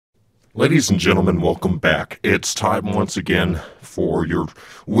Ladies and gentlemen, welcome back. It's time once again for your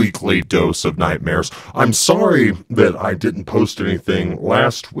weekly dose of nightmares. I'm sorry that I didn't post anything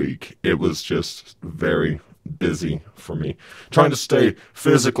last week. It was just very busy for me. Trying to stay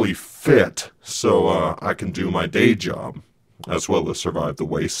physically fit so I can do my day job as well as survive the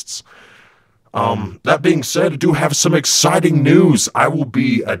wastes. That being said, I do have some exciting news. I will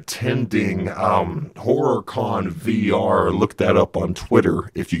be attending HorrorCon VR. Look that up on Twitter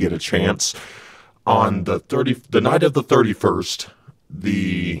if you get a chance. On the night of the 31st,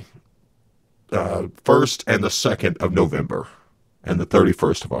 the 1st and the 2nd of November, and the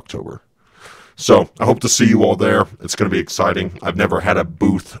 31st of October. So I hope to see you all there. It's going to be exciting. I've never had a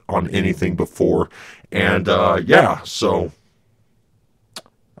booth on anything before, and so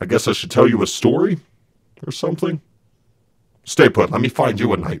I guess I should tell you a story or something. Stay put. Let me find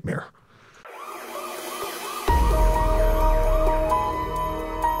you a nightmare.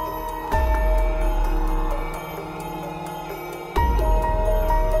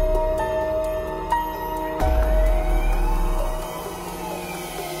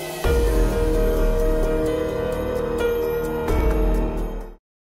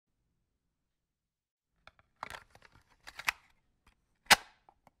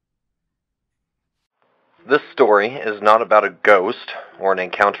 This story is not about a ghost or an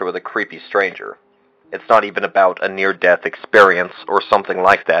encounter with a creepy stranger. It's not even about a near-death experience or something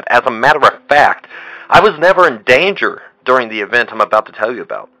like that. As a matter of fact, I was never in danger during the event I'm about to tell you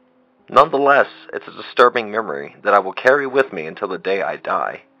about. Nonetheless, it's a disturbing memory that I will carry with me until the day I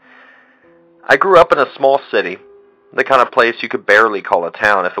die. I grew up in a small city, the kind of place you could barely call a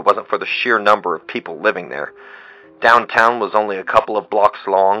town if it wasn't for the sheer number of people living there. Downtown was only a couple of blocks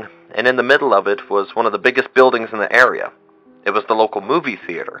long, and in the middle of it was one of the biggest buildings in the area. It was the local movie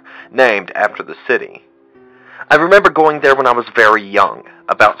theater, named after the city. I remember going there when I was very young,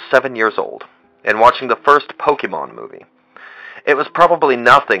 about 7 years old, and watching the first Pokemon movie. It was probably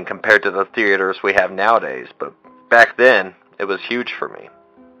nothing compared to the theaters we have nowadays, but back then, it was huge for me.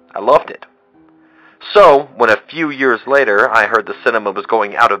 I loved it. So, when a few years later I heard the cinema was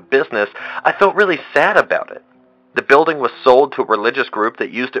going out of business, I felt really sad about it. The building was sold to a religious group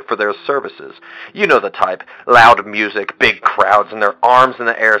that used it for their services. You know the type. Loud music, big crowds, and their arms in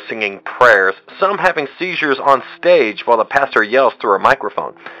the air singing prayers, some having seizures on stage while the pastor yells through a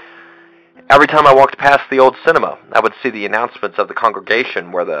microphone. Every time I walked past the old cinema, I would see the announcements of the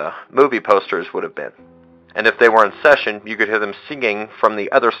congregation where the movie posters would have been. And if they were in session, you could hear them singing from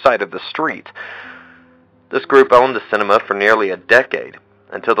the other side of the street. This group owned the cinema for nearly a decade,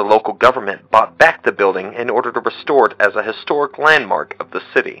 until the local government bought back the building in order to restore it as a historic landmark of the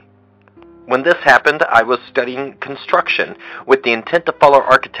city. When this happened, I was studying construction with the intent to follow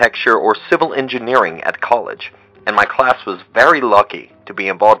architecture or civil engineering at college, and my class was very lucky to be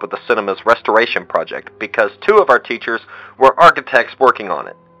involved with the cinema's restoration project because two of our teachers were architects working on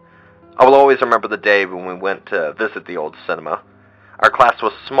it. I will always remember the day when we went to visit the old cinema. Our class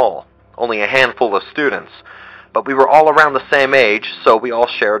was small, only a handful of students, but we were all around the same age, so we all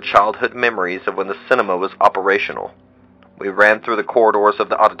shared childhood memories of when the cinema was operational. We ran through the corridors of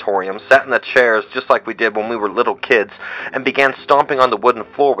the auditorium, sat in the chairs just like we did when we were little kids, and began stomping on the wooden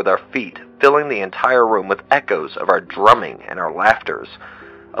floor with our feet, filling the entire room with echoes of our drumming and our laughters.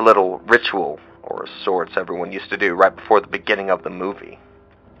 A little ritual, or sorts, everyone used to do right before the beginning of the movie.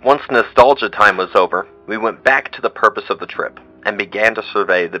 Once nostalgia time was over, we went back to the purpose of the trip, and began to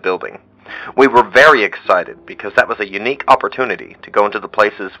survey the building. We were very excited because that was a unique opportunity to go into the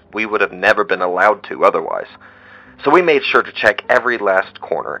places we would have never been allowed to otherwise. So we made sure to check every last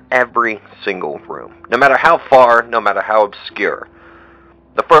corner, every single room, no matter how far, no matter how obscure.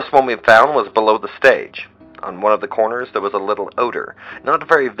 The first one we found was below the stage. On one of the corners there was a little odor, not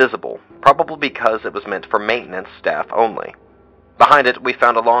very visible, probably because it was meant for maintenance staff only. Behind it, we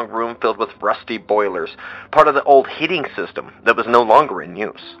found a long room filled with rusty boilers, part of the old heating system that was no longer in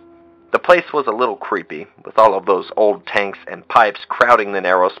use. The place was a little creepy, with all of those old tanks and pipes crowding the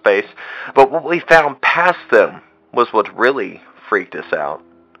narrow space, but what we found past them was what really freaked us out.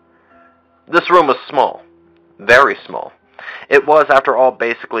 This room was small, very small. It was, after all,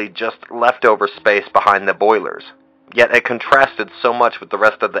 basically just leftover space behind the boilers, yet it contrasted so much with the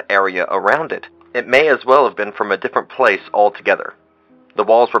rest of the area around it. It may as well have been from a different place altogether. The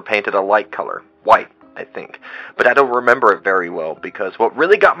walls were painted a light color, white, I think, but I don't remember it very well because what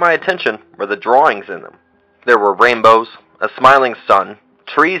really got my attention were the drawings in them. There were rainbows, a smiling sun,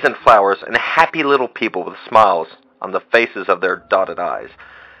 trees and flowers, and happy little people with smiles on the faces of their dotted eyes.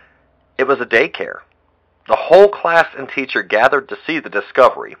 It was a daycare. The whole class and teacher gathered to see the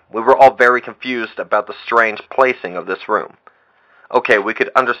discovery. We were all very confused about the strange placing of this room. Okay, we could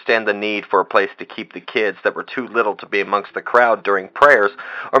understand the need for a place to keep the kids that were too little to be amongst the crowd during prayers,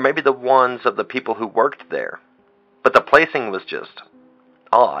 or maybe the ones of the people who worked there. But the placing was just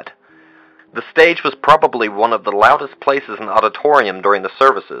odd. The stage was probably one of the loudest places in the auditorium during the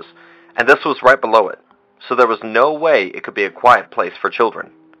services, and this was right below it, so there was no way it could be a quiet place for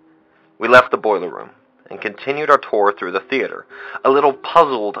children. We left the boiler room and continued our tour through the theater, a little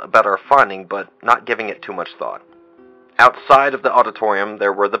puzzled about our finding but not giving it too much thought. Outside of the auditorium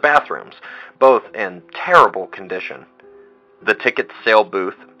there were the bathrooms, both in terrible condition, the ticket sale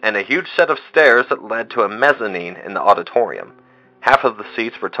booth, and a huge set of stairs that led to a mezzanine in the auditorium. Half of the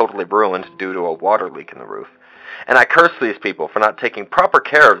seats were totally ruined due to a water leak in the roof, and I cursed these people for not taking proper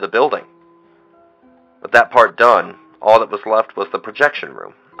care of the building. With that part done, all that was left was the projection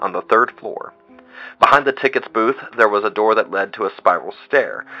room on the 3rd floor. Behind the tickets booth, there was a door that led to a spiral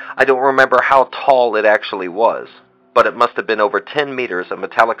stair. I don't remember how tall it actually was, but it must have been over 10 meters of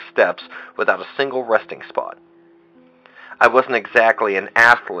metallic steps without a single resting spot. I wasn't exactly an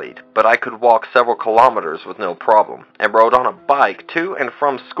athlete, but I could walk several kilometers with no problem, and rode on a bike to and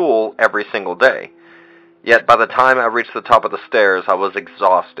from school every single day. Yet by the time I reached the top of the stairs, I was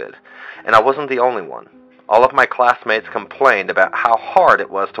exhausted, and I wasn't the only one. All of my classmates complained about how hard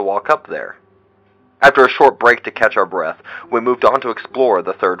it was to walk up there. After a short break to catch our breath, we moved on to explore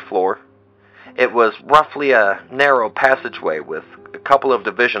the 3rd floor. It was roughly a narrow passageway with a couple of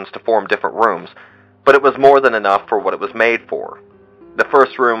divisions to form different rooms, but it was more than enough for what it was made for. The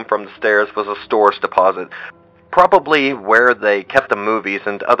first room from the stairs was a storage deposit, probably where they kept the movies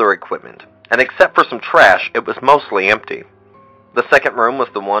and other equipment, and except for some trash, it was mostly empty. The second room was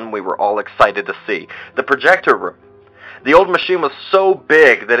the one we were all excited to see, the projector room. The old machine was so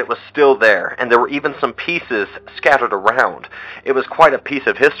big that it was still there, and there were even some pieces scattered around. It was quite a piece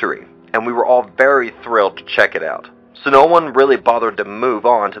of history, and we were all very thrilled to check it out. So no one really bothered to move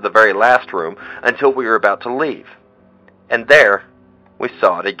on to the very last room until we were about to leave. And there, we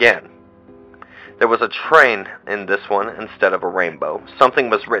saw it again. There was a train in this one instead of a rainbow. Something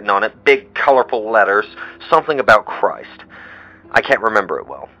was written on it, big colorful letters, something about Christ. I can't remember it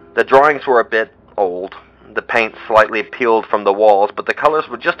well. The drawings were a bit old, the paint slightly peeled from the walls, but the colors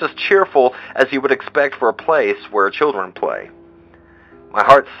were just as cheerful as you would expect for a place where children play. My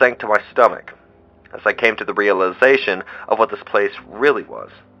heart sank to my stomach as I came to the realization of what this place really was.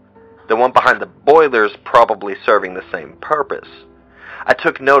 The one behind the boilers probably serving the same purpose. I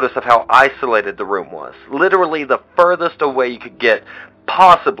took notice of how isolated the room was, literally the furthest away you could get,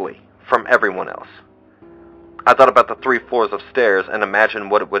 possibly, from everyone else. I thought about the 3 floors of stairs and imagined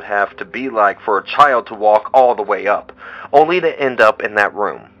what it would have to be like for a child to walk all the way up, only to end up in that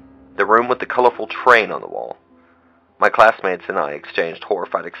room, the room with the colorful train on the wall. My classmates and I exchanged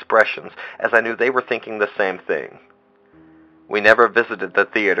horrified expressions, as I knew they were thinking the same thing. We never visited the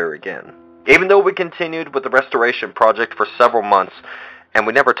theater again, even though we continued with the restoration project for several months, and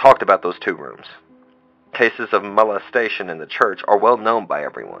we never talked about those 2 rooms. Cases of molestation in the church are well known by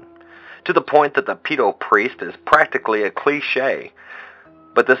everyone, to the point that the pedo priest is practically a cliché.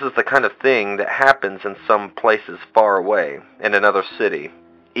 But this is the kind of thing that happens in some places far away, in another city,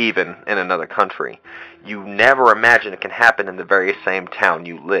 even in another country. You never imagine it can happen in the very same town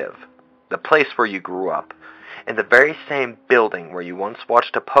you live, the place where you grew up, in the very same building where you once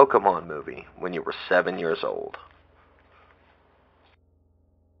watched a Pokemon movie when you were 7 years old.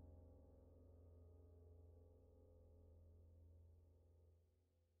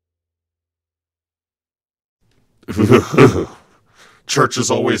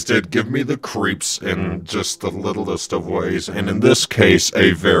 Churches always did give me the creeps in just the littlest of ways, and in this case,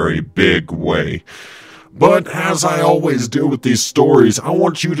 a very big way. But as I always do with these stories, I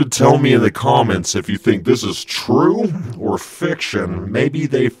want you to tell me in the comments if you think this is true or fiction. Maybe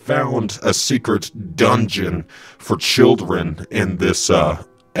they found a secret dungeon for children in this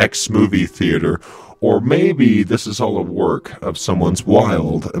ex-movie theater. Or maybe this is all a work of someone's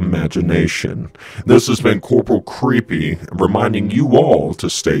wild imagination. This has been Corporal Creepy, reminding you all to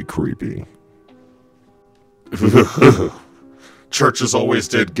stay creepy. Churches always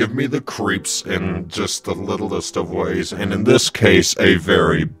did give me the creeps in just the littlest of ways, and in this case, a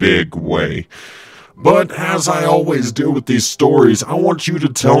very big way. But as I always do with these stories, I want you to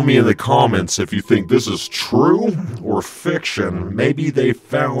tell me in the comments if you think this is true or fiction. Maybe they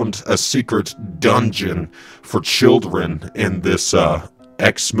found a secret dungeon for children in this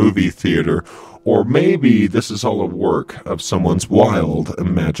ex-movie theater. Or maybe this is all a work of someone's wild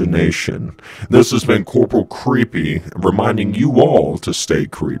imagination. This has been Corporal Creepy, reminding you all to stay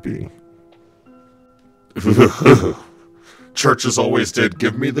creepy. Churches always did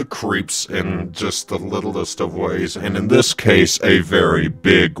give me the creeps in just the littlest of ways, and in this case, a very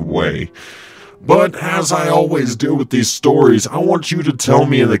big way. But as I always do with these stories, I want you to tell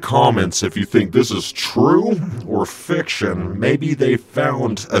me in the comments if you think this is true or fiction. Maybe they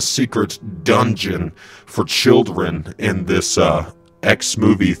found a secret dungeon for children in this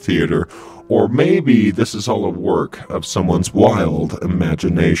X-movie theater. Or maybe this is all a work of someone's wild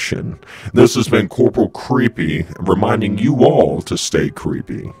imagination. This has been Corporal Creepy, reminding you all to stay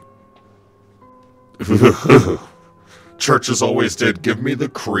creepy. Churches always did give me the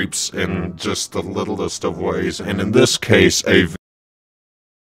creeps in just the littlest of ways, and in this case, a